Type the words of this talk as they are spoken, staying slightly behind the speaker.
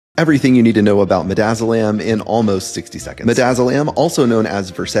Everything you need to know about midazolam in almost 60 seconds. Midazolam, also known as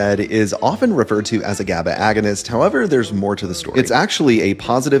Versed, is often referred to as a GABA agonist. However, there's more to the story. It's actually a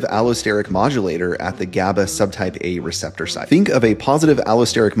positive allosteric modulator at the GABA subtype A receptor site. Think of a positive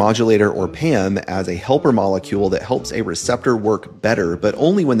allosteric modulator, or PAM, as a helper molecule that helps a receptor work better, but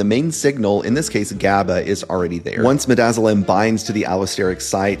only when the main signal, in this case GABA, is already there. Once midazolam binds to the allosteric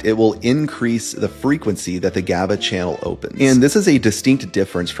site, it will increase the frequency that the GABA channel opens. And this is a distinct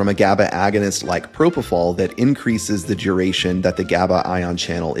difference from a GABA agonist like propofol that increases the duration that the GABA ion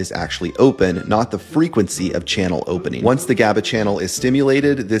channel is actually open, not the frequency of channel opening. Once the GABA channel is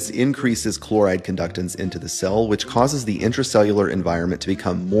stimulated, this increases chloride conductance into the cell, which causes the intracellular environment to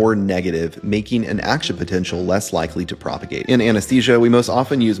become more negative, making an action potential less likely to propagate. In anesthesia, we most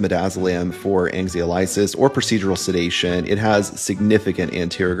often use midazolam for anxiolysis or procedural sedation. It has significant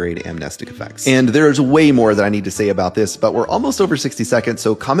anterograde amnestic effects. And there's way more that I need to say about this, but we're almost over 60 seconds,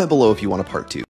 so comment below if you want a part 2.